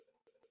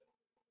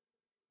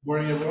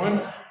Morning,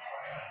 everyone.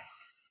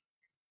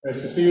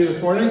 Nice to see you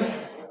this morning.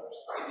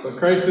 So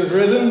Christ is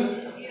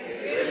risen.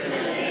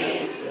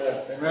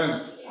 Yes, amen.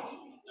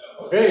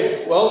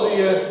 Okay, well,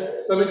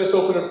 let me just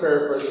open a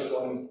prayer for this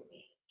one.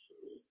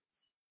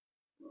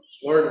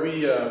 Lord,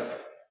 we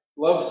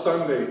love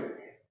Sunday,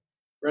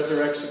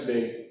 Resurrection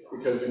Day,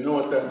 because we know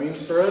what that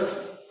means for us.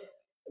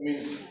 It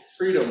means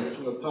freedom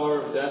from the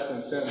power of death and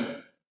sin,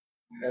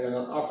 and an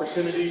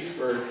opportunity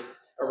for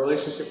a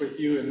relationship with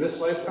you in this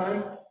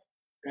lifetime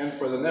and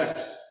for the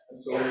next. And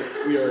so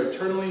we are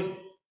eternally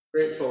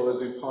grateful as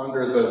we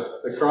ponder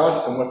the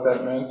cross and what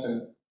that meant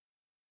and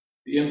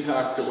the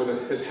impact of what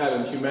it has had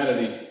in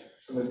humanity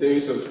from the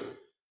days of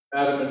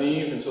Adam and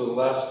Eve until the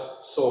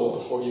last soul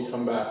before you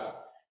come back.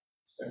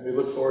 And we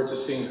look forward to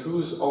seeing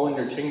who's all in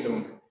your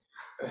kingdom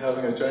and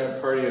having a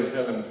giant party in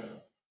heaven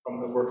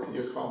from the work that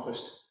you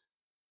accomplished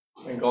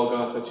in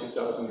Golgotha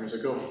 2,000 years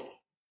ago.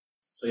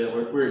 So yeah,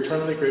 we're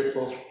eternally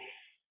grateful.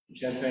 We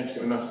can't thank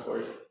you enough,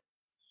 Lord.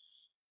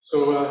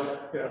 So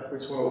we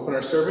just want to open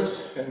our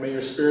service, and may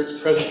your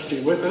Spirit's presence be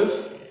with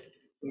us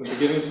from the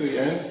beginning to the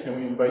end, and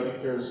we invite you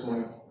here this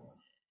morning.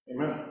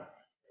 Amen.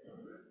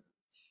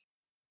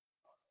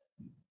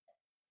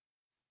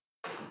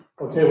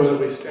 Okay, why don't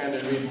we stand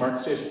and read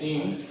Mark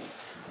 15,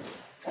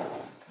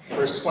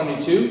 verse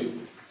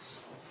 22.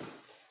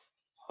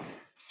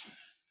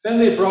 Then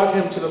they brought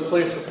him to the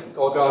place of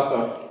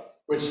Golgotha,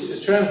 which is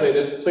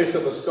translated, place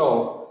of a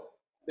skull.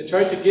 They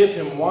tried to give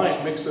him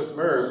wine mixed with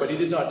myrrh, but he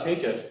did not take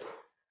it.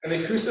 And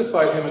they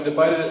crucified him and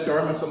divided his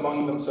garments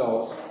among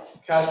themselves,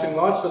 casting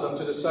lots for them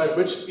to decide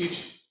what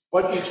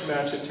each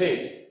man should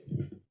take.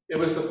 It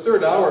was the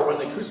third hour when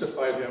they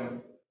crucified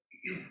him.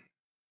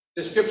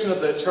 The description of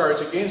the charge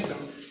against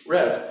him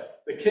read,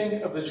 "The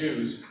King of the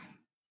Jews."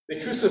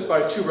 They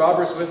crucified two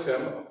robbers with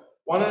him,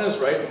 one on his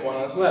right and one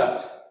on his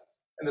left.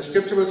 And the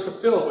scripture was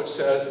fulfilled, which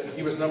says, "And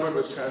he was numbered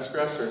with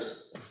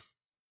transgressors."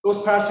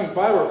 Those passing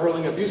by were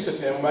hurling abuse at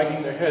him,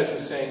 wagging their heads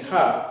and saying,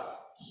 "Ha!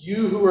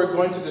 You who are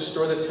going to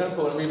destroy the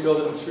temple and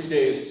rebuild it in 3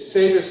 days,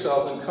 save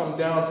yourselves and come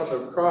down from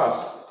the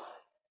cross."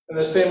 In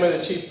the same way,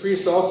 the chief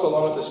priests also,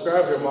 along with the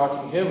scribes, were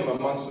mocking him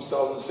amongst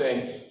themselves and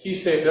saying, "He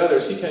saved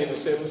others, he can't even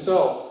save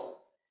himself.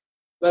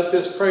 Let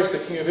this Christ, the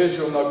King of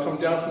Israel, now come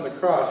down from the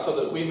cross, so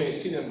that we may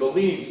see and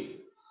believe."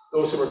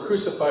 Those who were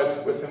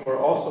crucified with him were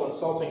also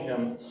insulting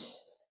him.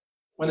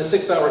 When the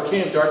 6th hour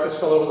came, darkness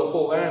fell over the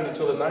whole land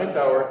until the 9th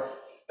hour.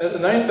 And at the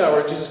 9th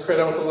hour, Jesus cried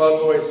out with a loud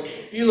voice,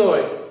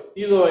 "Eloi,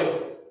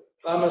 Eloi,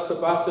 lama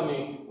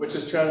sabachthani," which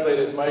is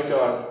translated, my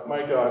God,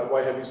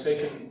 why have you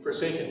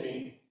forsaken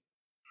me?"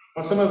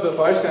 When some of the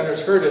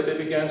bystanders heard it, they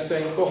began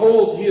saying,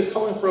 "Behold, he is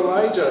calling for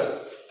Elijah."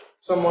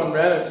 Someone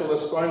ran and filled a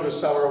sponge with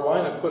sour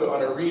wine and put it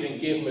on a reed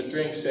and gave him a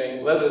drink,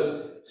 saying, "Let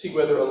us see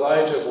whether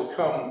Elijah will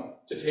come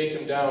to take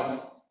him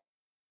down."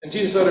 And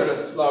Jesus uttered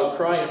a loud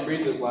cry and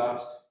breathed his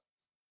last.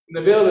 And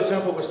the veil of the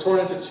temple was torn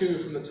into two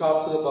from the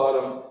top to the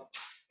bottom.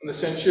 When the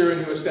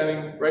centurion who was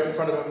standing right in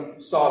front of him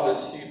saw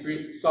this, he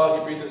breathed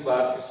his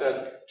last, he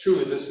said,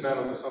 "Truly, this man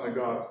was the Son of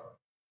God."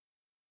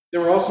 There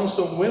were also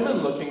some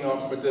women looking on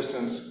from a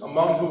distance,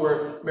 among whom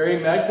were Mary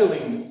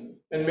Magdalene,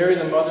 and Mary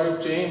the mother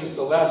of James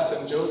the Less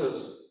and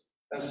Joseph,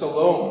 and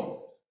Salome.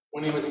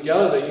 When he was in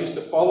Galilee, they used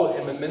to follow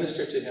him and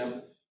minister to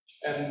him.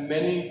 And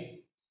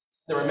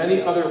there were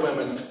many other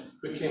women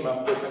who came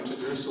up with him to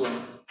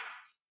Jerusalem.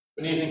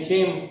 When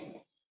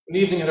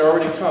evening had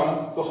already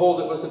come, behold,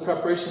 it was the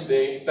preparation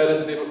day, that is,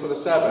 the day before the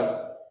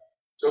Sabbath.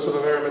 Joseph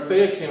of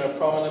Arimathea came, a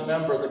prominent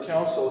member of the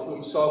council, who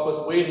himself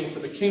was waiting for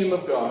the kingdom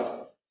of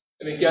God.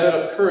 And he gathered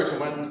up courage and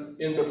went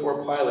in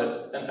before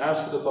Pilate and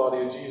asked for the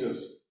body of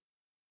Jesus.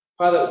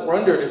 Pilate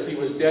wondered if he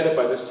was dead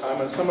by this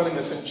time, and summoning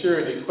the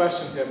centurion, he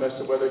questioned him as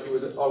to whether he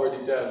was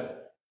already dead.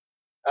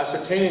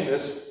 Ascertaining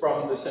this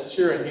from the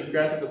centurion, he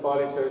granted the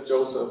body to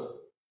Joseph.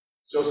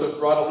 Joseph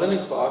brought a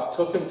linen cloth,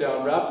 took him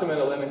down, wrapped him in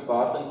a linen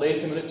cloth, and laid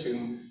him in a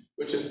tomb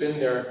which had been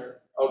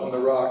there out in the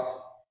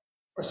rock,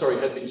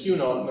 had been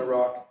hewn out in the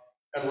rock,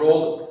 and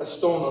rolled a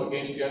stone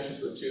against the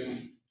entrance of the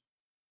tomb.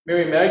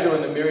 Mary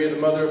Magdalene and Mary, the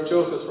mother of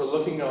Joseph, were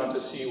looking on to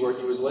see where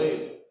he was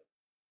laid.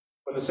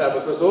 When the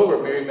Sabbath was over,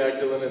 Mary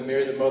Magdalene and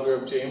Mary, the mother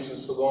of James and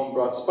Salome,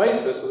 brought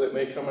spices so that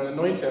they may come and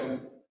anoint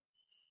him.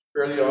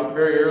 Very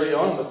early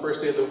on, the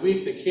first day of the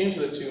week, they came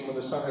to the tomb when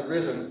the sun had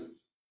risen.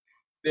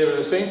 They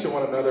were saying to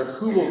one another,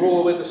 "Who will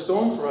roll away the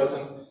stone for us?"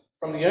 And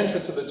from the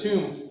entrance of the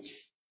tomb,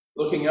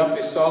 looking up,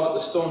 they saw that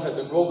the stone had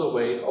been rolled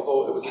away,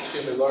 although it was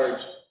extremely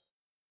large.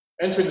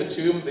 Entering the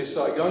tomb, they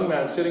saw a young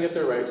man sitting at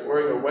their right,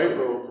 wearing a white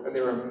robe, and they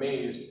were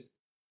amazed.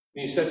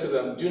 And he said to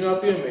them, "Do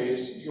not be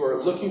amazed. You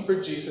are looking for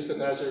Jesus the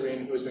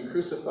Nazarene, who has been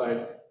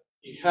crucified.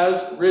 He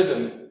has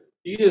risen.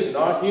 He is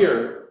not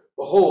here.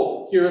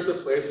 Behold, here is the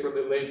place where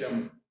they laid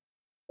him.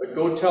 But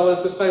go tell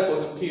his disciples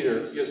and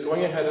Peter, he is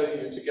going ahead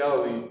of you to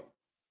Galilee.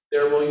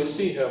 There will you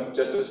see him,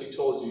 just as he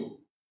told you."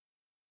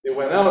 They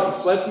went out and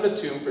fled from the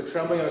tomb, for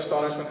trembling and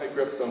astonishment had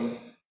gripped them.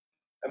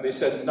 And they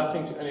said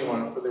nothing to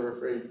anyone, for they were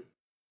afraid.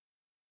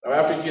 Now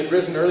after he had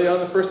risen early on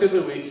the first day of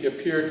the week, he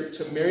appeared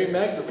to Mary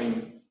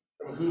Magdalene,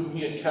 from whom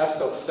he had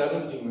cast out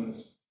 7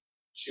 demons.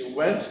 She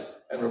went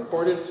and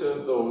reported to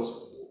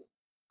those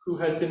who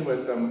had been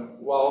with them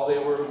while they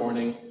were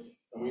mourning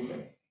and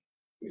weeping.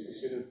 Please be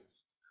seated.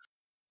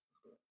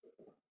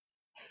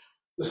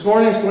 This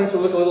morning is going to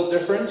look a little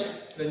different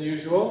than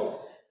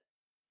usual,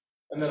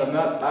 and then I'm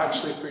not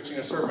actually preaching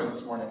a sermon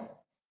this morning.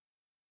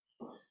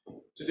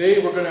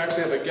 Today we're going to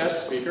actually have a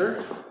guest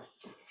speaker,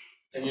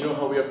 and you know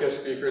how we have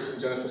guest speakers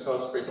in Genesis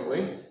House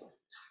frequently.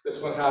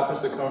 This one happens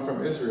to come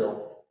from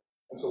Israel,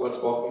 and so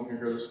let's welcome her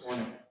here this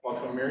morning.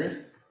 Welcome,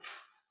 Mary.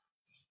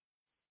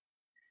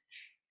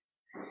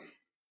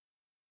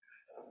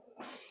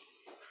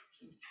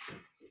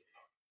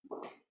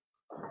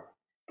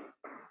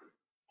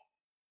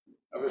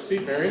 Have a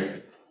seat,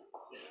 Mary.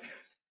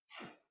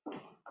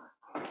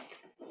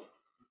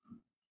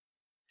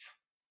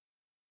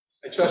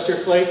 I trust your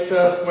flight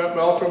went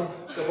well from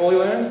the Holy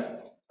Land?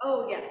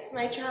 Oh yes,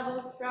 my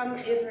travels from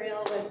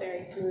Israel went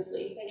very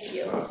smoothly. Thank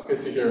you. That's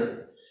good to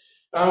hear.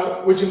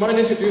 Would you mind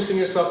introducing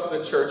yourself to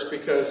the church,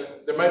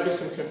 because there might be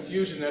some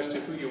confusion as to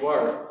who you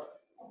are.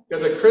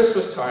 Because at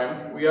Christmas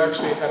time, we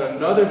actually had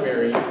another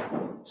Mary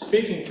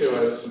speaking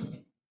to us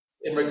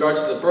in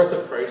regards to the birth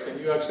of Christ, and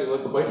you actually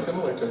look quite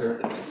similar to her.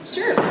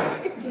 Sure.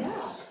 Yeah.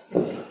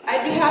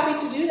 I'd be happy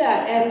to do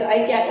that, and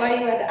I get why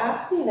you had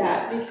asked me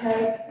that,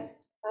 because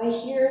I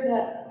hear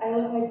that I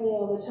look like me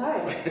all the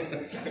time.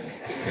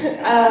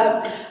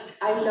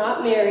 I'm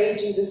not Mary,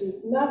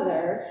 Jesus'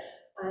 mother.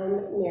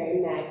 I'm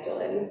Mary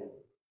Magdalene.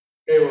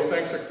 Okay, well,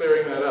 thanks for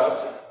clearing that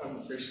up. I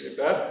appreciate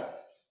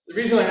that. The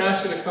reason I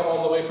asked you to come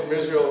all the way from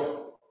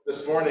Israel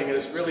this morning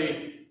is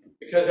really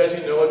because, as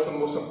you know, it's the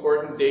most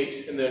important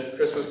date in the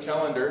Christian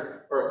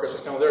calendar,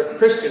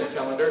 Christian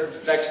calendar,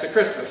 next to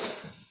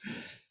Christmas.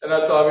 And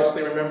that's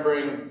obviously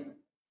remembering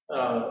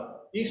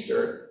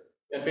Easter,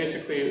 and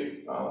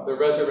basically the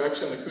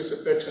resurrection, the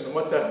crucifixion, and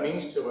what that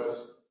means to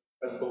us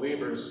as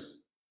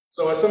believers.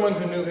 So as someone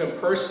who knew him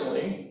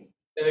personally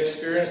and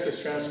experienced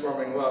his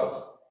transforming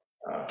love,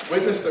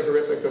 witnessed the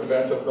horrific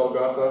event of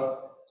Golgotha,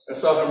 and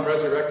saw him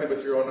resurrected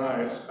with your own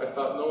eyes, I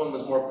thought no one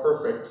was more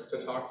perfect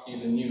to talk to you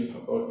than you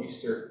about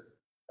Easter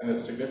and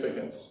its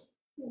significance.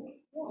 Yeah,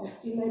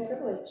 it'd be my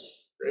privilege.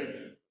 Great.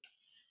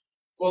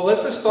 Well,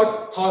 let's just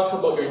talk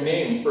about your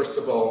name, first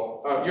of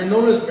all. You're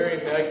known as Mary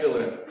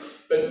Magdalene,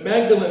 but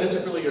Magdalene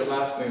isn't really your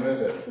last name, is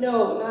it?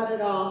 No, not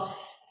at all.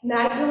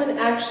 Magdalene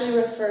actually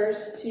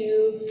refers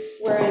to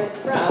where I'm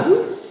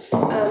from.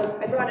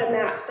 I brought a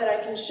map that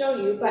I can show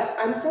you, but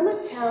I'm from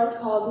a town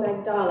called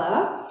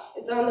Magdala.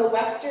 It's on the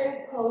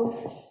western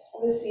coast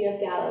of the Sea of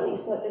Galilee.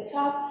 So at the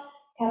top,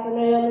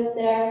 Capernaum is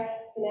there,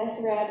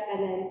 Gennesaret,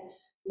 and then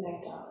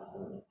Magdala is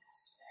on the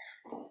west.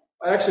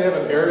 I actually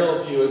have an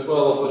aerial view as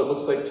well of what it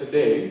looks like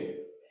today.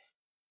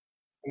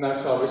 And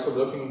that's obviously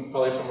looking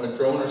probably from a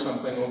drone or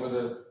something over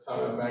the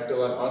town of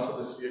Magdala onto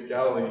the Sea of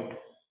Galilee.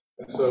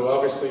 And so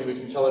obviously we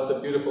can tell it's a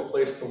beautiful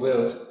place to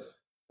live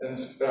and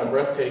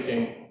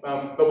breathtaking.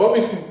 But what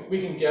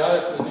we can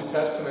gather from the New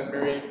Testament,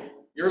 Mary,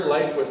 your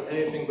life was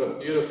anything but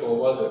beautiful,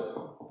 was it?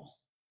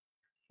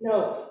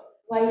 No,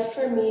 life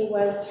for me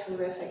was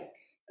horrific.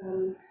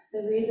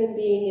 The reason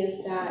being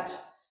is that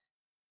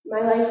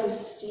my life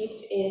was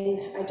steeped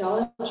in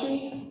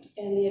idolatry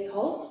and the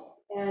occult,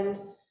 and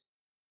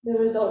the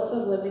results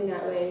of living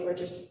that way were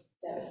just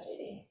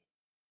devastating.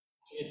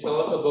 Can you tell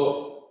us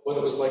about what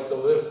it was like to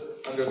live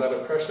under that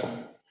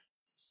oppression?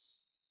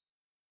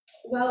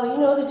 Well, you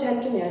know the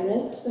Ten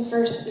Commandments, the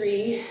first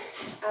three.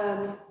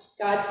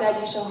 God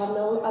said, "You shall have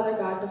no other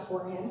God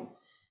before him,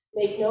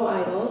 make no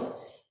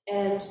idols,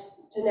 and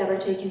to never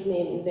take his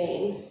name in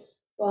vain."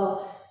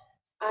 Well,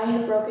 I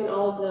had broken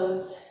all of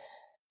those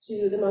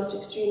to the most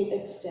extreme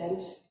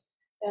extent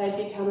that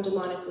I'd become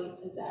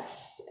demonically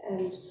possessed,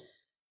 and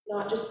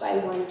not just by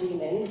one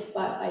demon,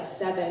 but by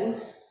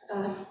 7,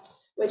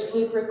 which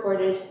Luke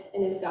recorded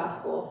in his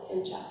gospel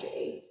in chapter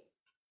 8.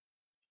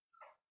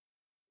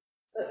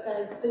 So it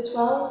says, "The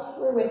 12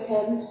 were with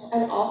him,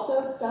 and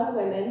also some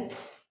women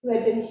who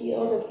had been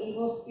healed of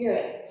evil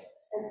spirits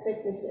and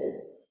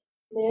sicknesses,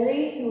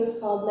 Mary, who was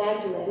called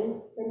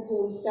Magdalene, from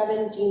whom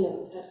 7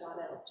 demons had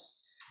gone out."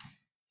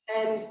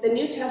 And the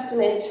New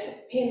Testament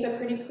paints a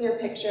pretty clear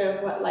picture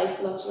of what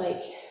life looked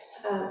like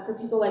for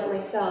people like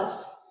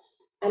myself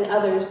and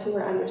others who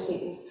were under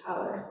Satan's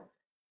power.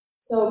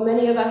 So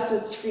many of us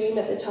would scream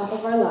at the top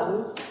of our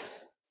lungs.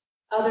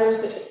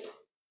 Others,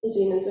 the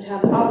demons would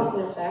have the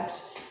opposite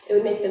effect. It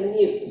would make them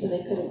mute so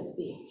they couldn't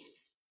speak.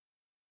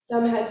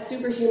 Some had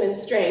superhuman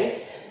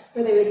strength,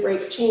 where they would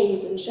break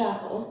chains and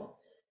shackles.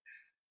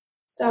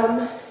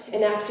 Some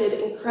enacted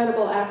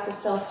incredible acts of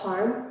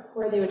self-harm,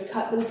 where they would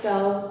cut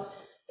themselves,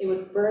 they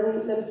would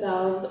burn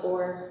themselves,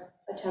 or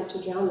attempt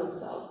to drown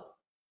themselves.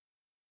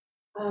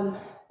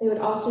 They would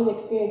often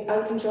experience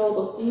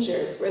uncontrollable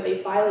seizures, where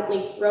they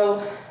violently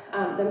throw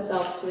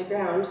themselves to the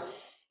ground.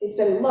 They'd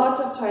spend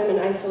lots of time in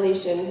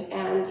isolation,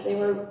 and they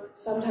were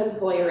sometimes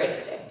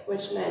voyeuristic,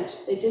 which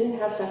meant they didn't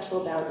have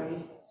sexual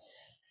boundaries.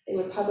 They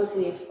would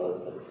publicly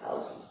expose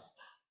themselves.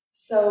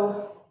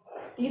 So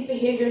these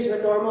behaviors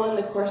were normal in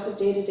the course of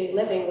day-to-day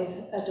living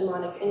with a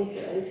demonic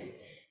influence.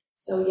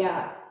 So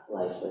yeah,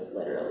 life was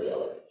literally a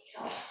living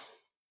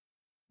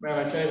Man,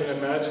 I can't even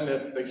imagine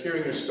it. Like,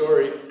 hearing your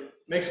story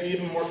makes me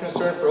even more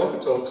concerned for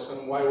Okotoks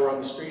and why we're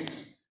on the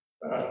streets.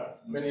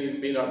 Many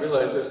may not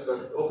realize this,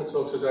 but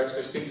Okotoks is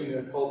actually steeped in the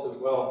occult as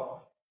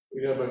well.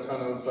 We have a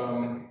ton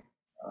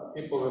of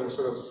people that are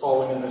sort of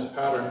falling in this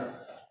pattern.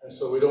 And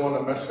so we don't want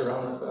to mess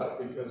around with that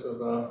because of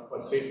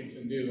what Satan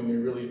can do when he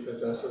really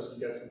possesses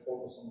and gets a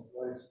hold of someone's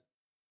life.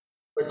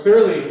 But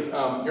clearly,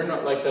 you're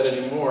not like that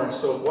anymore.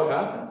 So what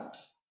happened?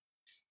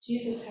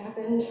 Jesus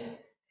happened.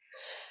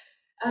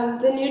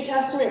 The New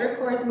Testament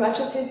records much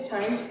of his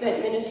time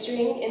spent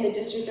ministering in the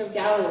District of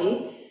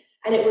Galilee,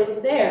 and it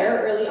was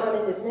there, early on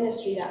in his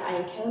ministry, that I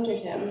encountered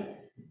him.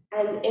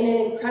 And in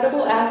an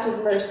incredible act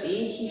of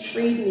mercy, he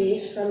freed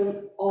me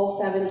from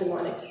all 7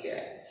 demonic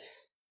spirits.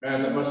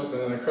 Man, that must have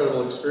been an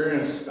incredible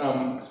experience.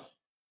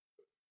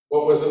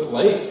 What was it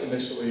like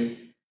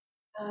initially?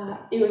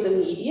 It was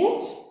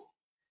immediate,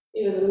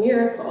 it was a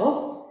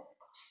miracle,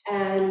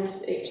 and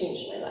it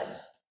changed my life.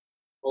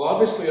 Well,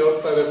 obviously,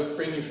 outside of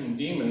freeing you from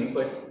demons,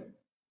 like,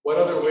 what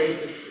other ways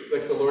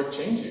did the Lord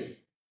change you?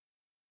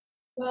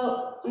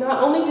 Well,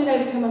 not only did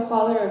I become a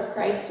follower of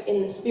Christ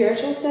in the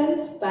spiritual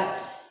sense, but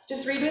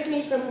just read with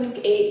me from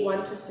Luke 8,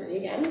 1-3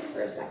 again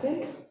for a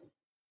second.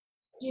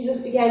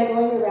 Jesus began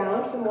going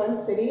around from one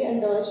city and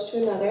village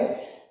to another,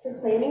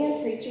 proclaiming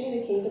and preaching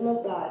the kingdom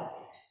of God.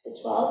 The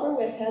 12 were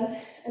with him,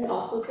 and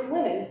also some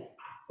women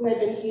who had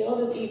been healed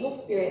of evil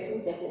spirits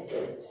and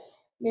sicknesses.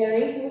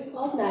 Mary, who was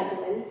called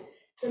Magdalene,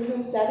 from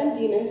whom 7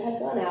 demons had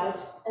gone out,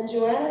 and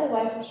Joanna, the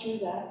wife of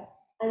Chuza,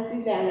 and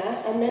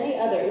Susanna, and many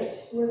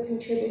others who were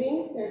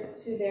contributing their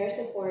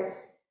support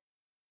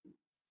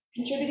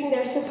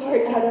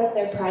out of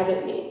their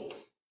private means.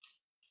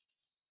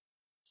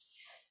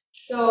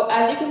 So,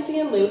 as you can see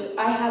in Luke,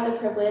 I had the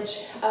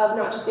privilege of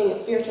not just being a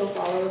spiritual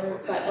follower,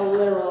 but a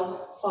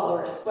literal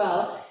follower as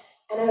well,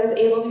 and I was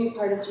able to be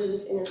part of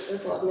Jesus' inner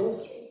circle of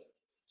ministry.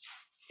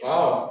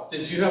 Wow.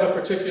 Did you have a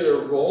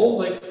particular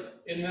role,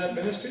 in that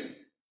ministry?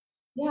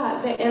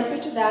 Yeah, the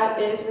answer to that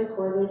is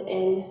recorded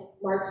in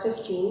Mark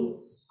 15,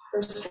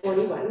 verse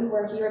 41,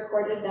 where he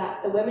recorded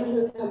that the women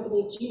who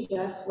accompanied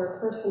Jesus were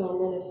personal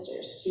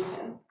ministers to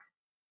him.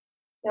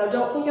 Now,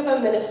 don't think of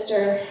a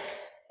minister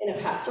in a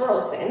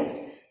pastoral sense,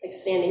 like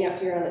standing up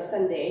here on a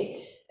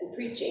Sunday and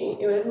preaching.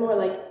 It was more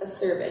like a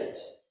servant.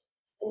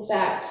 In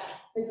fact,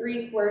 the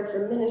Greek word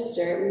for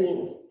minister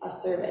means a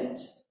servant,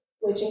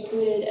 which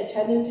included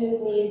attending to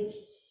his needs,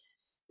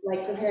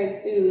 like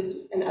preparing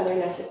food and other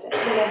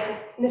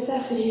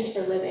necessities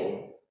for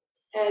living.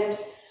 And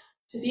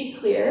to be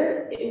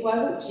clear, it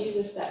wasn't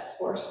Jesus that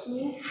forced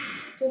me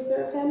to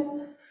serve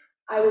him.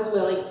 I was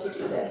willing to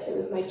do this. It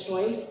was my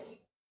choice.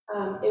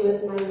 It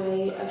was my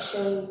way of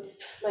showing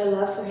my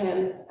love for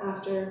him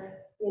after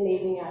the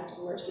amazing act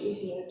of mercy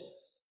he had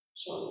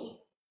shown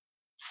me.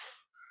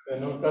 Yeah,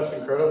 no, that's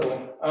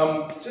incredible.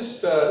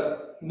 Just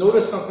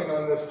notice something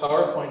on this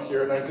PowerPoint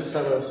here, and I just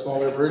have a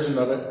smaller version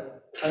of it.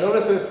 I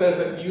noticed it says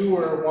that you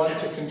were one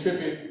to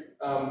contribute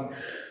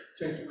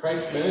to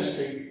Christ's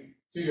ministry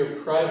through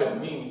your private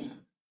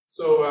means.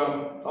 So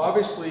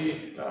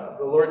obviously, the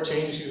Lord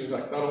changed you,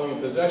 not only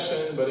in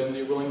possession, but in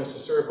your willingness to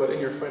serve, but in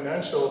your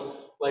financial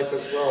life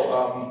as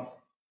well.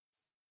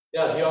 He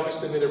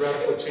obviously made a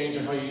radical change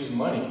in how you use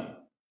money.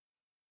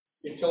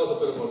 Can you tell us a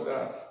bit about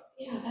that?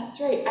 Yeah,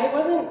 that's right. I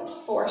wasn't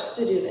forced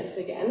to do this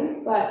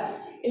again, but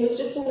it was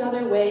just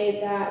another way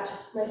that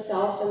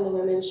myself and the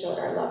women showed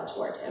our love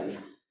toward him.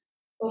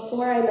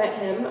 Before I met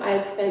him, I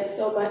had spent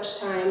so much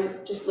time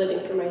just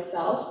living for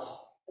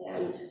myself,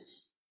 and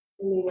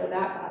I knew where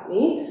that got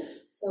me.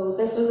 So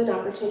this was an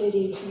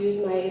opportunity to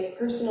use my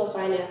personal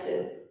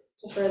finances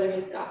to further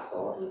his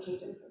gospel and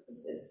kingdom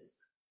purposes.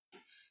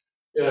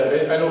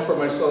 Yeah, I know for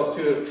myself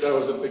too, that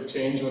was a big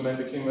change when I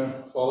became a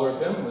follower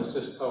of him, was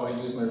just how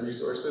I use my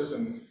resources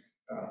and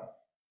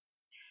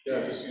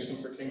just use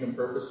them for kingdom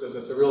purposes.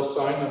 It's a real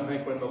sign, I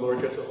think, when the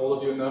Lord gets a hold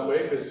of you in that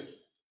way, because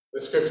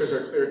the scriptures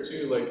are clear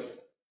too,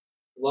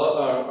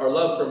 our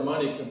love for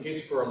money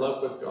competes for our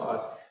love with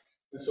God.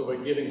 And so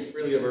by giving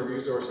freely of our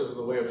resources is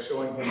a way of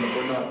showing him that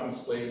we're not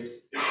enslaved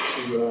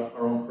to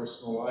our own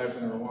personal lives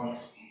and our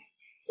wants.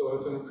 So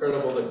it's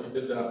incredible that you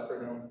did that for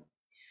him.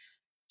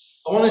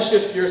 I want to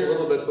shift gears a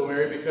little bit though,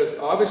 Mary, because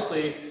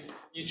obviously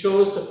you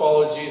chose to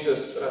follow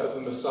Jesus as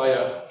the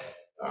Messiah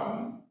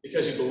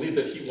because you believed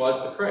that he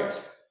was the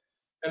Christ.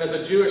 And as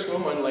a Jewish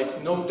woman,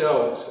 no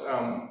doubt,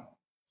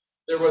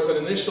 there was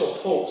an initial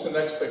hopes and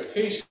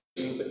expectations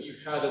that you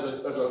had as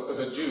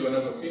a Jew and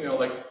as a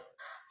female,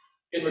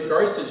 in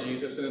regards to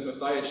Jesus and his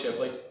messiahship.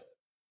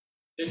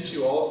 Didn't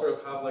you all sort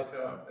of have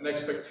an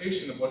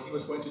expectation of what he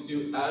was going to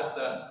do as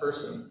that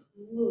person?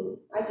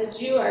 As a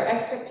Jew, our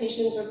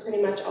expectations were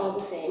pretty much all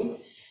the same.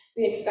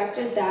 We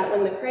expected that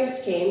when the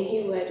Christ came,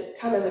 he would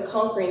come as a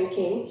conquering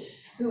king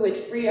who would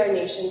free our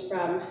nation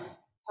from the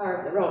power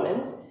of the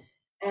Romans.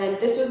 And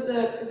this was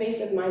the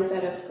pervasive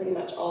mindset of pretty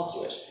much all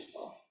Jewish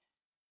people.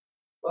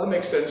 Well, that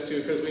makes sense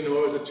too, because we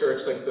know as a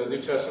church, the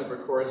New Testament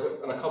records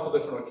on a couple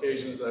different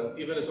occasions that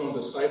even his own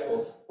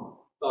disciples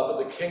thought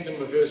that the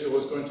kingdom of Israel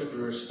was going to be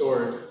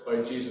restored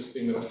by Jesus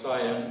being the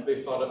Messiah, and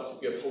they thought it to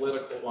be a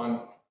political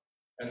one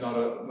and not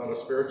a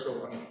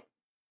spiritual one.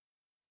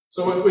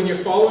 So when you're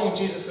following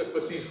Jesus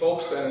with these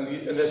hopes then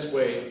in this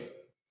way,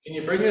 can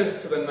you bring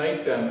us to the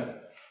night then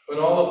when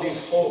all of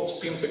these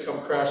hopes seem to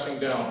come crashing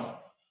down?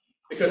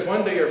 Because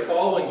one day you're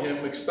following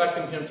him,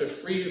 expecting him to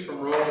free you from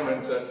Rome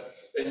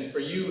and for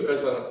you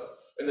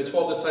and the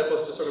 12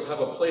 disciples to sort of have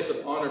a place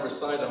of honor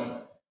beside him.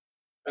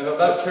 And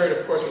that carried,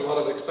 of course, a lot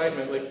of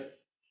excitement. Like,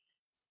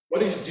 what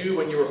did you do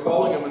when you were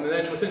following him? And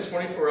then within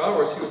 24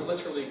 hours, he was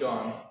literally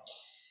gone.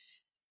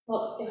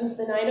 Well, it was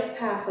the night of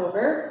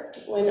Passover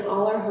when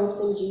all our hopes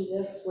in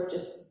Jesus were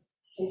just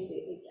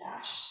completely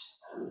dashed.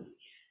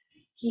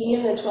 He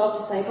and the 12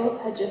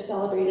 disciples had just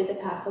celebrated the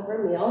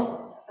Passover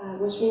meal,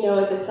 which we know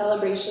is a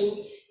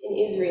celebration in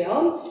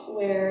Israel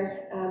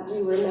where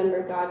we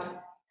remember God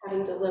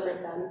having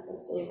delivered them from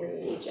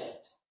slavery in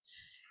Egypt.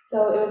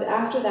 So it was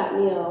after that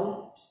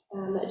meal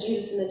that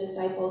Jesus and the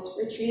disciples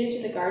retreated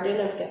to the Garden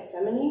of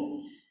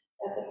Gethsemane.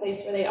 That's a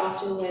place where they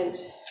often went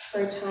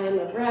for a time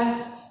of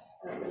rest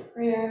and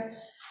prayer.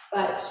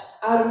 But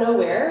out of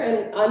nowhere,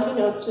 and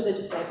unbeknownst to the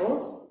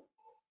disciples,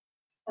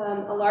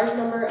 a large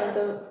number of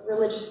the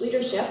religious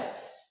leadership,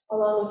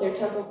 along with their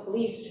temple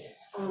police,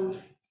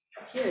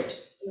 appeared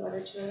in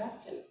order to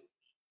arrest him.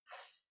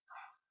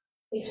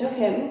 They took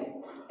him,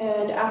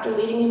 and after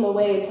leading him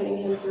away and putting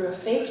him through a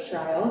fake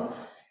trial,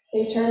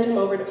 they turned him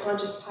over to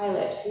Pontius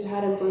Pilate, who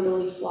had him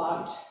brutally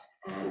flogged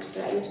and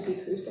threatened to be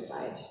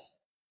crucified.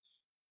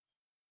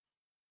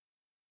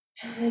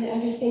 And then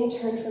everything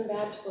turned from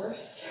bad to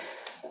worse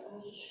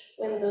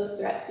when those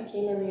threats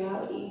became a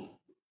reality.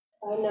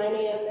 By 9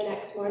 a.m. the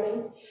next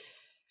morning,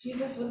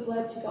 Jesus was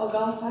led to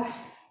Golgotha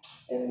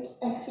and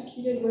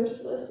executed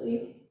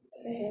mercilessly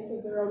at the hands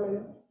of the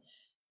Romans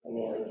by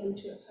nailing him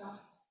to a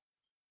cross.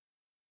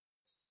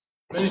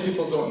 Many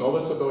people don't know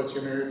this about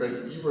you, Mary,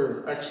 but you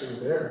were actually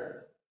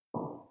there.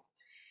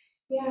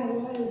 Yeah, I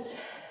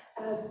was.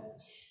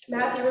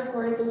 Matthew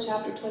records in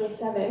chapter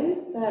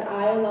 27 that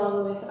I,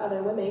 along with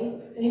other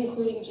women,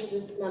 including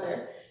Jesus'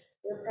 mother,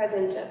 were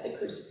present at the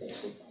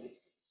crucifixion site.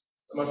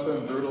 It must have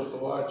been brutal to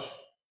watch.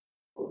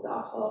 It was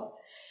awful.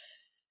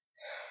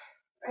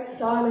 I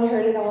saw and I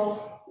heard it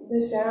all. The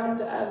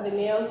sound of the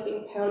nails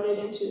being pounded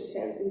into his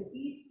hands and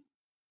feet,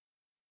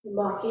 the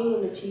mocking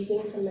and the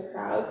teasing from the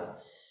crowds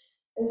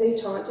as they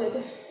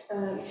taunted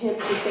him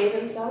to save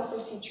himself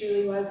if he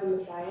truly was the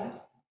Messiah,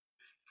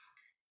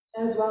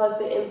 as well as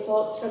the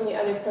insults from the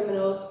other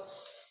criminals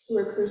who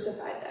were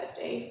crucified that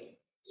day.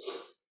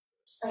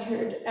 I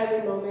heard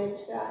every moment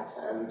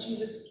that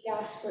Jesus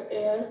gasped for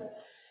air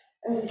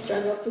as he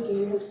struggled to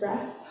gain his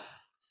breath.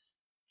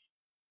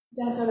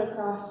 Death on a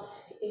cross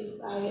is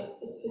by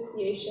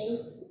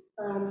asphyxiation,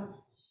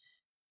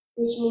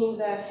 which means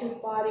that his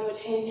body would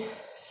hang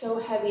so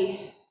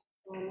heavy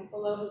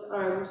below his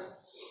arms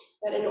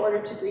that in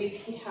order to breathe,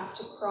 he'd have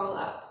to crawl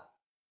up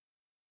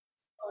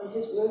on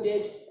his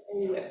wounded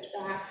and whipped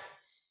back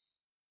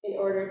in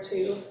order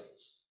to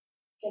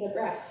get a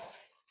breath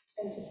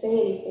and to say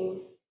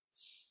anything.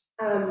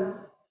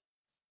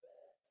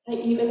 I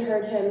even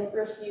heard him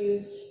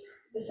refuse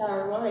the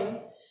sour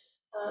wine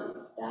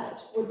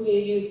that would be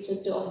used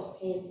to dull his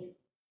pain.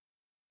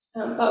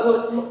 But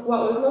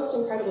what was most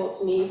incredible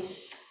to me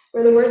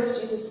were the words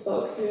Jesus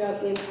spoke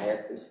throughout the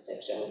entire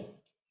crucifixion.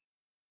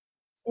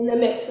 In the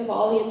midst of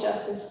all the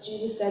injustice,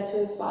 Jesus said to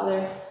his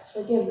Father,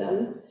 "Forgive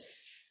them,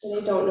 for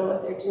they don't know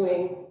what they're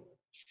doing."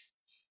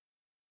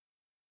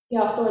 He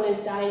also, in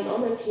his dying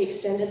moments, he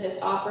extended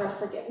this offer of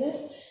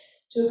forgiveness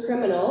to a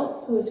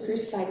criminal who was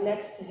crucified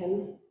next to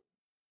him,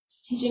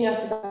 teaching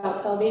us about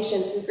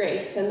salvation through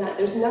grace and that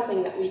there's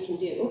nothing that we can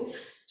do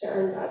to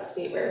earn God's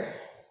favor.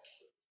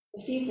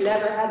 The thief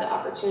never had the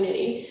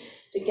opportunity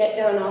to get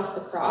down off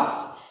the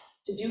cross,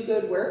 to do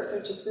good works,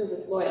 or to prove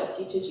his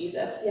loyalty to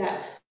Jesus,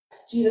 yet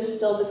Jesus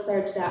still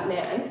declared to that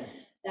man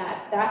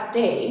that that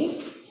day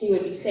he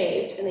would be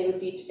saved and they would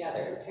be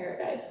together in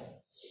paradise.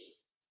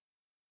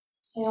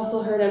 I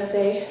also heard him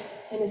say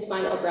in his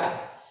final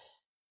breath,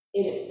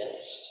 "It is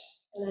finished."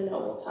 And I know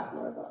we'll talk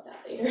more about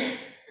that later.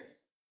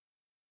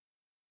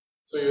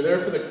 So you're there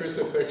for the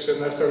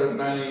crucifixion. That started at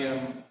 9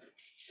 a.m.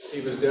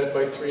 He was dead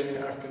by 3 in the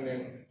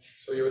afternoon.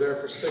 So you were there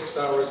for 6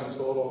 hours in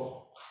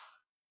total.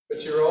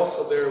 But you were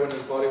also there when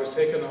his body was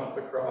taken off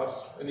the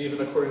cross. And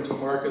even according to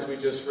Mark, as we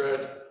just read,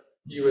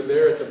 you were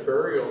there at the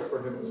burial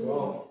for him as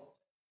well.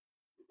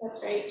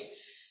 That's right.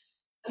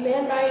 A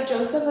man by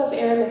Joseph of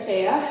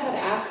Arimathea had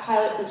asked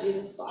Pilate for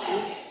Jesus'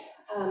 body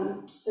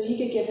so he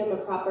could give him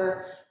a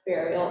proper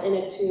burial in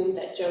a tomb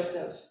that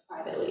Joseph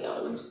privately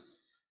owned.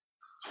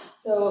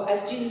 So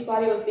as Jesus'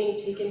 body was being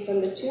taken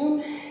from the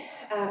tomb,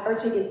 or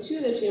taken to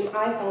the tomb,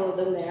 I followed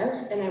them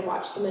there, and I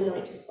watched them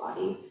anoint his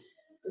body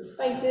with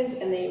spices,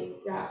 and they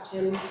wrapped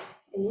him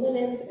in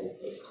linens and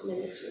placed him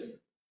in the tomb.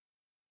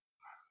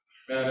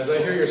 Man, as I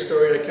hear your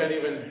story, I can't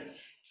even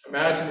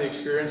imagine the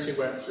experience you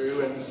went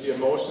through and the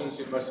emotions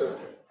you must have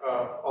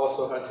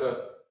also had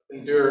to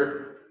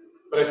endure.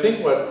 But I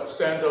think what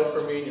stands out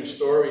for me in your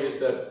story is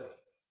that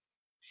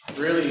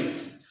really,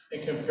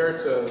 and compared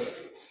to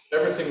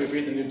everything we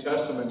read in the New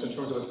Testament in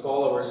terms of his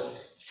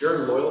followers,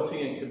 your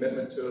loyalty and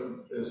commitment to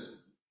him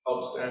is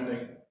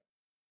outstanding.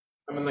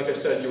 I mean, like I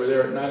said, you were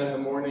there at 9 in the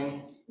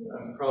morning,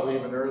 probably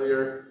even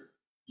earlier.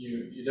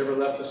 You never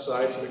left his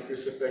side to the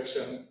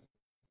crucifixion.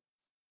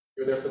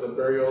 You were there for the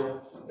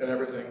burial and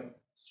everything.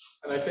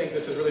 And I think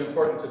this is really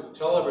important to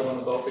tell everyone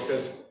about,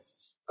 because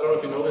I don't know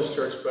if you know this,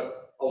 church,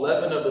 but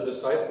 11 of the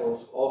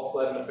disciples all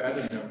fled and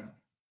abandoned him.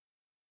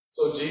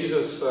 So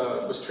Jesus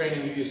was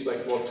training these,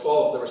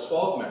 12. There was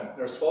 12 men.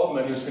 There was 12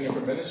 men he was training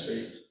for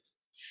ministry,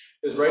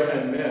 his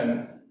right-hand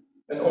men,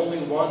 and only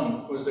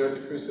one was there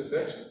at the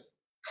crucifixion.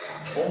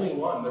 Only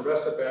one. The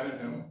rest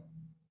abandoned him.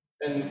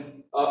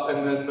 And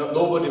then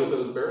nobody was at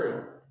his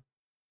burial.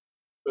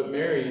 But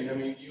Mary, I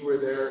mean, you were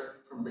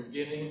there from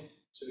beginning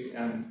to the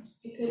end.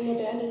 I couldn't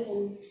abandon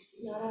him,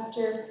 not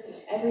after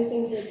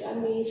everything he had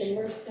done me, the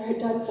mercy had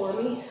done for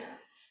me,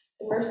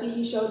 the mercy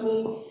he showed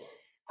me.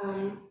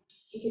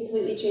 He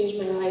completely changed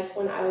my life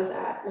when I was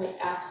at my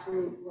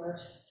absolute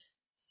worst.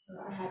 So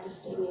I had to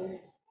stay near.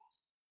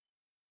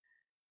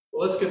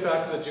 Well, let's get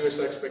back to the Jewish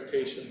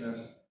expectation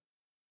then.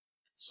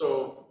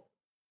 So,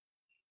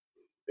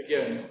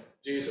 again,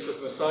 Jesus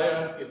is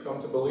Messiah. You've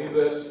come to believe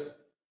this.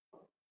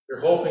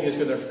 You're hoping he's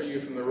going to free you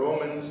from the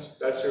Romans.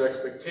 That's your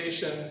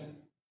expectation.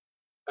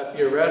 At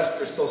the arrest,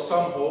 there's still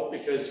some hope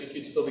because you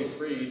could still be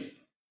freed.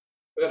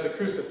 But at the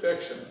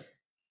crucifixion,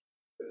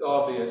 it's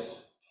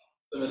obvious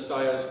the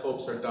Messiah's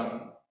hopes are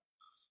done.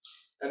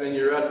 And then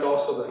you're at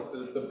also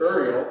the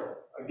burial,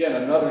 again,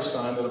 another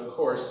sign that, of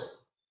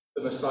course,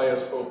 the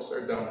Messiah's hopes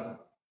are done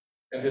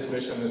and his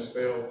mission has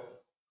failed.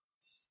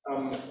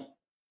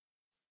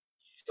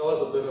 Tell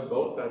us a bit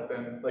about that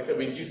then.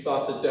 You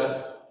thought that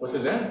death was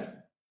his end.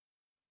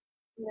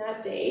 In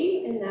that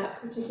day, in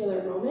that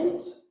particular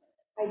moment,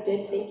 I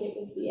did think it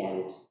was the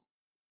end.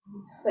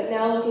 But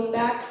now looking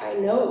back, I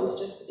know it was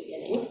just the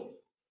beginning.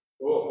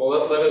 Cool.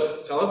 Well,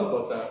 tell us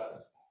about that.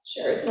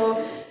 Sure.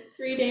 So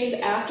 3 days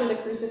after the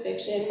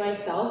crucifixion,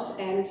 myself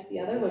and the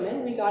other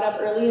women, we got up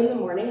early in the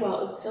morning while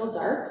it was still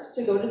dark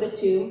to go to the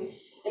tomb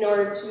in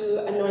order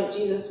to anoint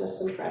Jesus with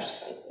some fresh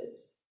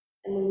spices.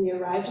 And when we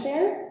arrived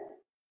there,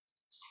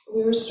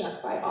 we were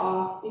struck by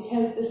awe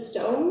because the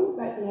stone,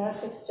 that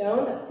massive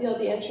stone that sealed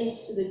the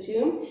entrance to the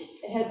tomb,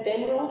 it had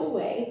been rolled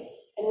away.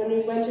 And when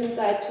we went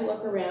inside to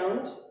look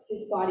around,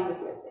 his body was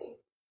missing.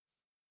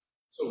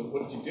 So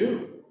what did you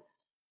do?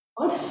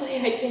 Honestly,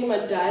 I came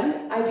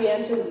undone. I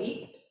began to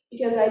weep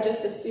because I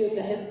just assumed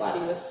that his body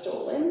was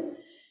stolen.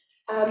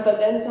 But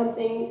then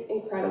something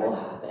incredible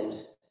happened.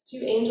 2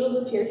 angels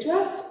appeared to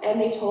us, and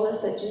they told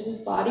us that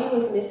Jesus' body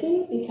was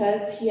missing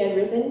because he had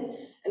risen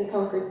and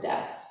conquered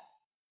death.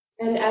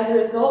 And as a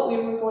result, we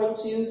were going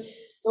to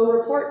go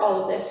report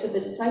all of this to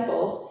the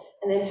disciples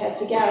and then head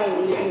to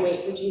Galilee and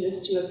wait for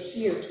Jesus to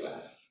appear to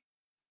us.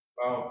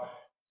 Wow.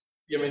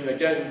 I mean,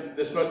 again,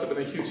 this must have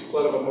been a huge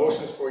flood of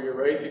emotions for you,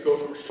 right? You go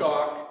from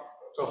shock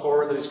to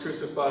horror that he's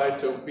crucified,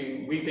 to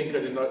being weeping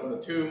because he's not in the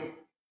tomb,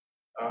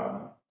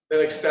 then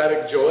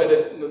ecstatic joy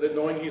that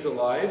knowing he's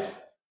alive.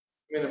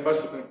 I mean, it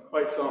must have been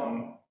quite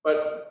something.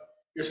 But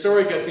your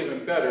story gets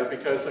even better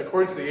because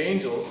according to the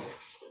angels,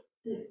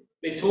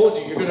 they told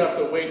you you're going to have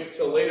to wait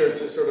till later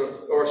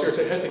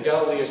to head to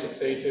Galilee, I should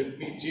say, to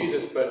meet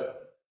Jesus,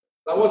 but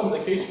that wasn't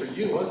the case for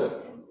you, was it?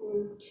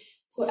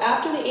 So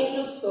after the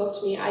angels spoke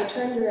to me, I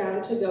turned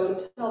around to go and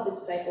tell the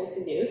disciples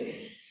the news.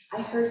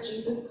 I heard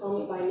Jesus call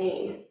me by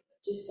name.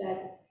 Just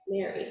said,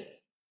 Mary.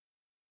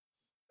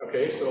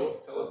 Okay,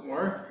 so tell us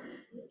more.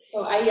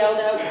 So I yelled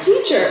out,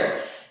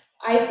 Teacher!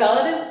 I fell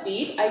at his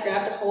feet, I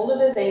grabbed a hold of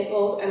his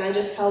ankles, and I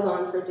just held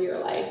on for dear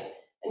life.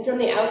 And from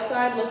the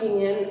outside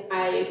looking in,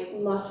 I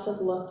must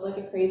have looked like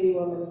a crazy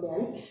woman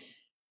again.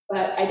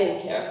 But I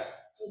didn't care.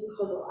 Jesus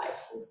was alive.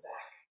 He was back.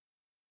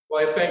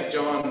 Well, I thank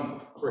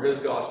John for his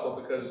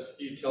gospel because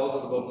he tells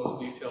us about those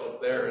details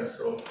there. And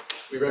so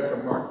we read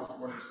from Mark this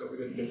morning, so we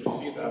didn't get to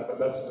see that. But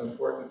that's an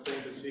important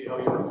thing to see how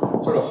you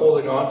were sort of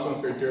holding on to him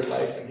for dear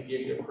life, and he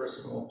gave you a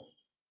personal,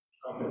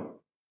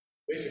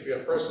 basically a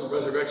personal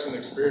resurrection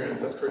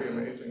experience. That's pretty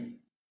amazing.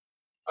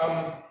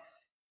 I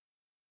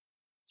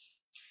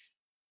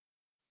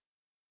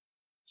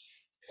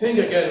think,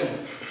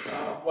 again,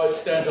 what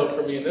stands out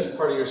for me in this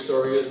part of your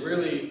story is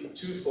really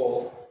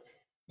twofold.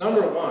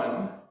 Number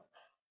one,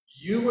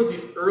 you were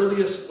the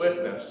earliest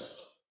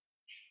witness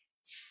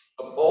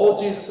of all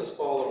Jesus'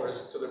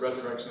 followers to the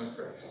resurrection of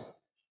Christ.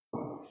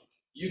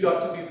 You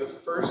got to be the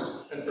first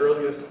and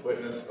earliest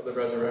witness of the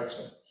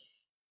resurrection.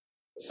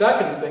 The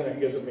second thing I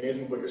think is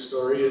amazing about your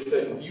story is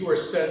that you were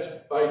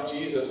sent by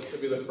Jesus to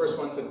be the first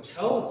one to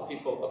tell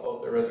people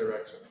about the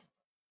resurrection.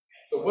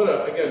 So what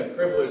a, again,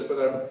 privilege,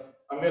 but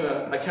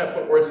I can't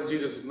put words in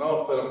Jesus'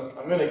 mouth, but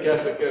I'm gonna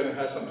guess again it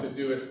has something to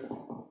do with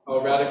how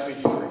radically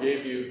he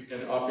forgave you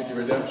and offered you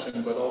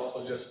redemption, but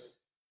also just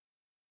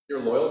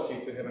your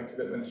loyalty to him and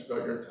commitment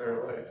throughout your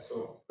entire life.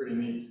 So pretty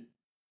neat.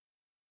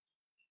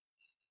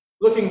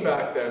 Looking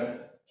back then,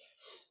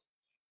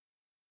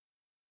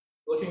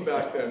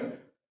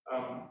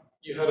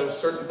 you had a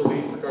certain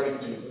belief regarding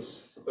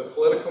Jesus, the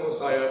political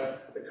Messiah,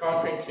 the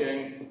conquering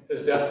king,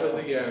 his death was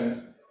the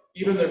end.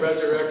 Even the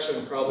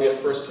resurrection probably at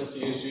first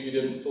confused you, you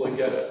didn't fully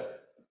get it.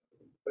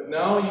 But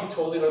now you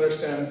totally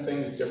understand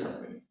things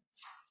differently.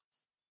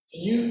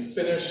 Can you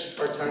finish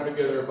our time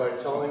together by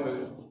telling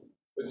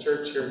the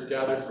church here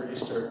gathered for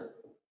Easter,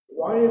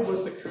 why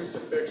was the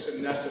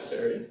crucifixion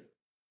necessary?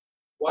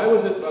 Why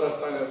was it not a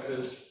sign of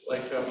his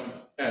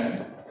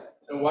end?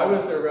 And why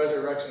was the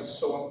resurrection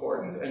so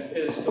important and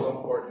is still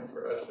important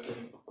for us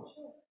today?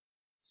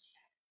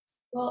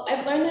 Well,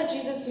 I've learned that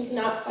Jesus was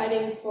not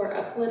fighting for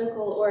a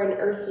political or an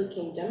earthly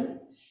kingdom,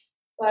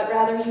 but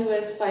rather he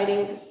was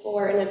fighting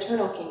for an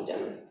eternal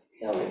kingdom.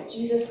 So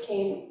Jesus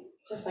came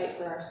to fight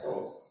for our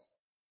souls.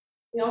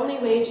 The only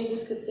way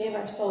Jesus could save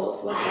our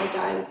souls was by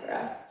dying for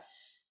us.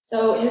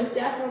 So his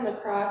death on the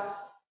cross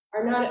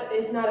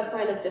is not a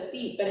sign of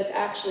defeat, but it's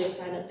actually a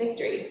sign of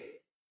victory.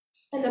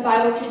 And the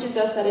Bible teaches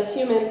us that as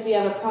humans, we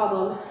have a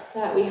problem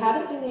that we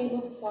haven't been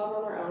able to solve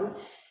on our own,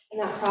 and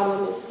that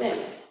problem is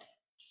sin.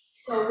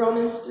 So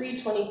Romans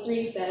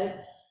 3:23 says,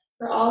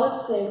 "For all have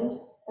sinned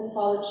and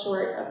fallen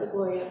short of the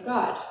glory of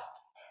God."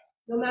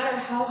 No matter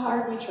how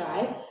hard we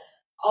try,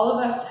 all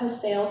of us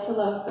have failed to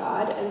love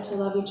God and to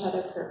love each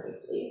other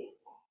perfectly.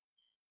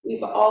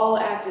 We've all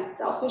acted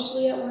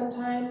selfishly at one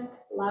time,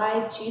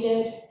 lied,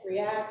 cheated,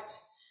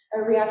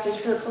 reacted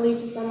hurtfully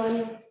to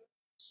someone,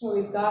 or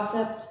we've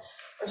gossiped,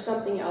 or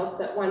something else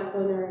at one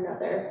point or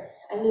another.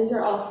 And these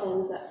are all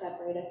sins that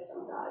separate us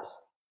from God.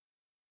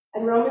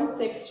 And Romans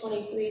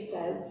 6:23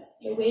 says,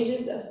 "The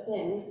wages of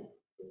sin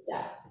is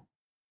death."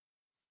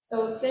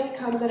 So sin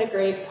comes at a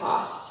grave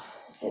cost.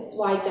 It's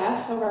why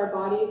death of our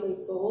bodies and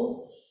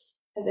souls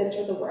has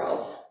entered the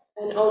world.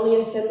 And only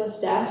a sinless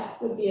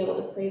death would be able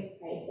to pay the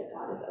price that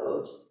God is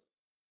owed.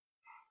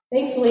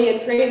 Thankfully,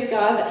 and praise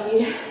God that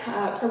he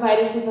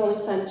provided his only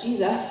son,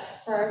 Jesus,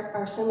 for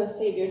our sinless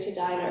Savior to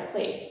die in our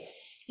place.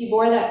 He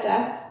bore that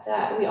death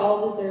that we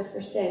all deserve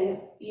for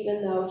sin,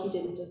 even though he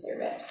didn't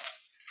deserve it.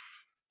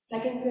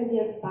 2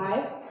 Corinthians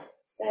 5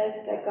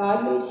 says that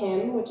God made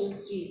him, which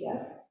is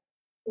Jesus,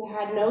 who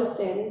had no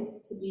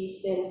sin, to be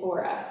sin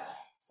for us,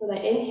 so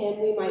that in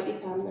him we might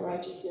become the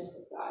righteousness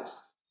of God.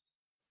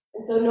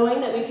 And so knowing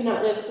that we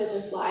cannot live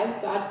sinless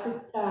lives, God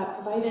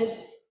provided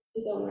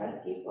his own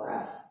rescue for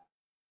us.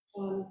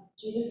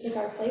 Jesus took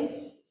our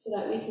place so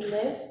that we can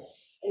live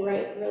in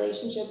right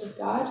relationship with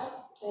God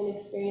and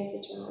experience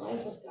eternal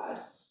life with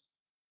God.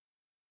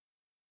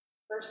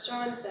 1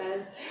 John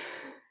says,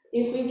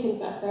 "If we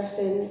confess our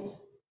sins,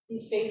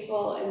 he's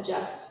faithful and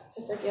just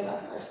to forgive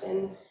us our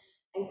sins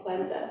and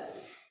cleanse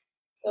us."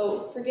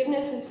 So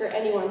forgiveness is for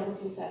anyone who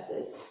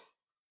confesses.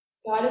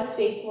 God is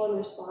faithful in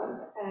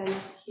response, and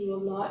he will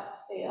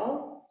not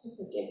fail to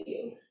forgive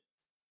you.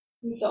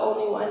 He's the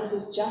only one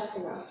who's just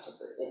enough to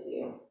forgive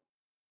you,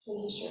 and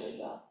he surely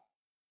will.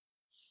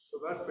 So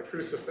that's the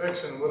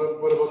crucifixion.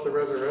 What about the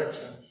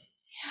resurrection?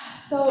 Yeah,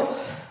 so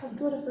let's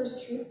go to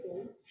 1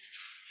 Corinthians.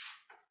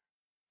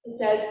 It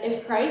says,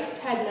 "If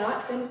Christ had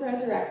not been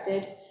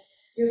resurrected,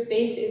 your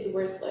faith is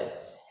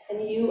worthless,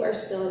 and you are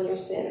still in your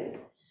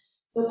sins."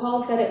 So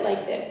Paul said it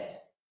like this: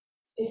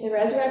 if the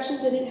resurrection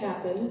didn't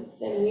happen,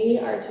 then we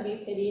are to be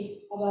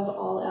pitied above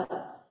all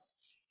else.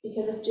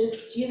 Because if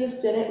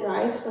Jesus didn't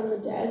rise from the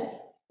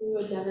dead, we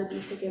would never be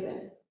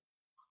forgiven.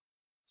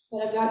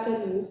 But I've got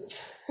good news.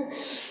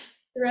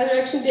 The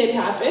resurrection did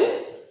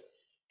happen,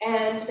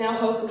 and now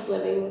hope is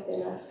living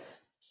within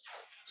us.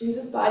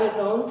 Jesus' body and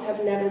bones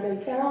have never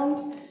been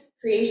found.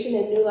 Creation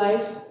and new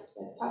life,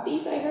 like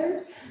puppies, I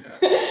heard,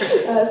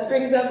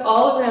 springs up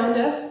all around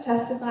us,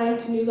 testifying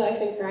to new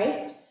life in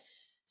Christ.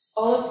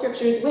 All of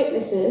Scripture's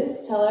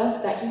witnesses tell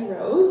us that he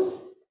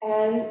rose,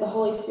 and the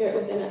Holy Spirit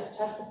within us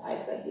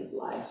testifies that he's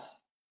alive.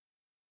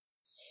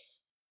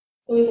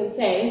 So we can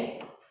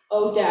say,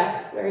 "Oh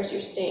death, where is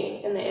your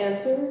sting?" And the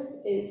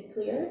answer is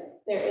clear.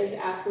 There is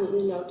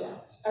absolutely no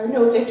death, or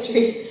no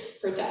victory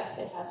for death.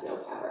 It has no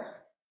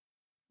power.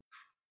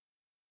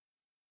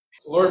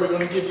 So Lord, we're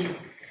going to give you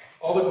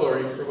all the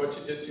glory for what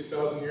you did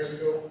 2,000 years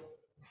ago.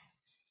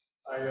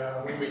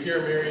 When we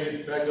hear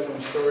Mary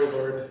Magdalene's story,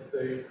 Lord,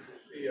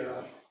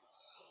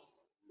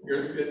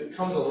 it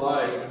comes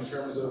alive in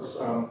terms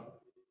of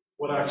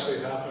what actually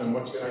happened and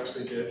what you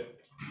actually did.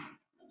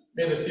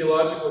 May the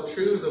theological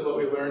truths of what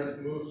we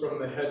learned move from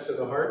the head to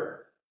the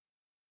heart,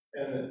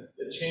 and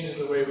it changes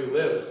the way we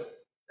live.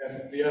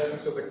 And the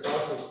essence of the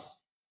cross is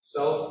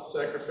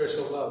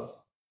self-sacrificial love,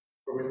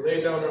 where we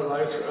lay down our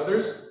lives for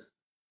others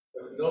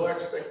with no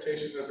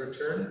expectation of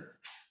return,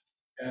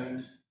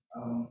 and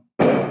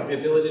the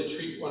ability to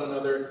treat one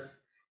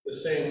another the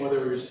same whether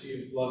we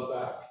receive love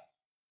back.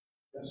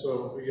 And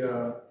so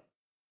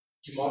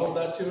you modeled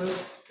that to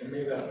us, and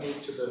may that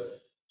move to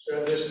the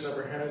transition of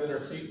our hands and our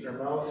feet and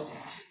our mouths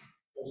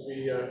as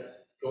we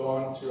go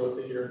on throughout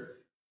the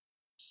year.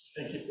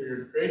 Thank you for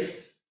your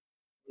grace,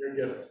 your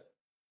gift.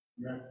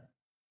 Amen.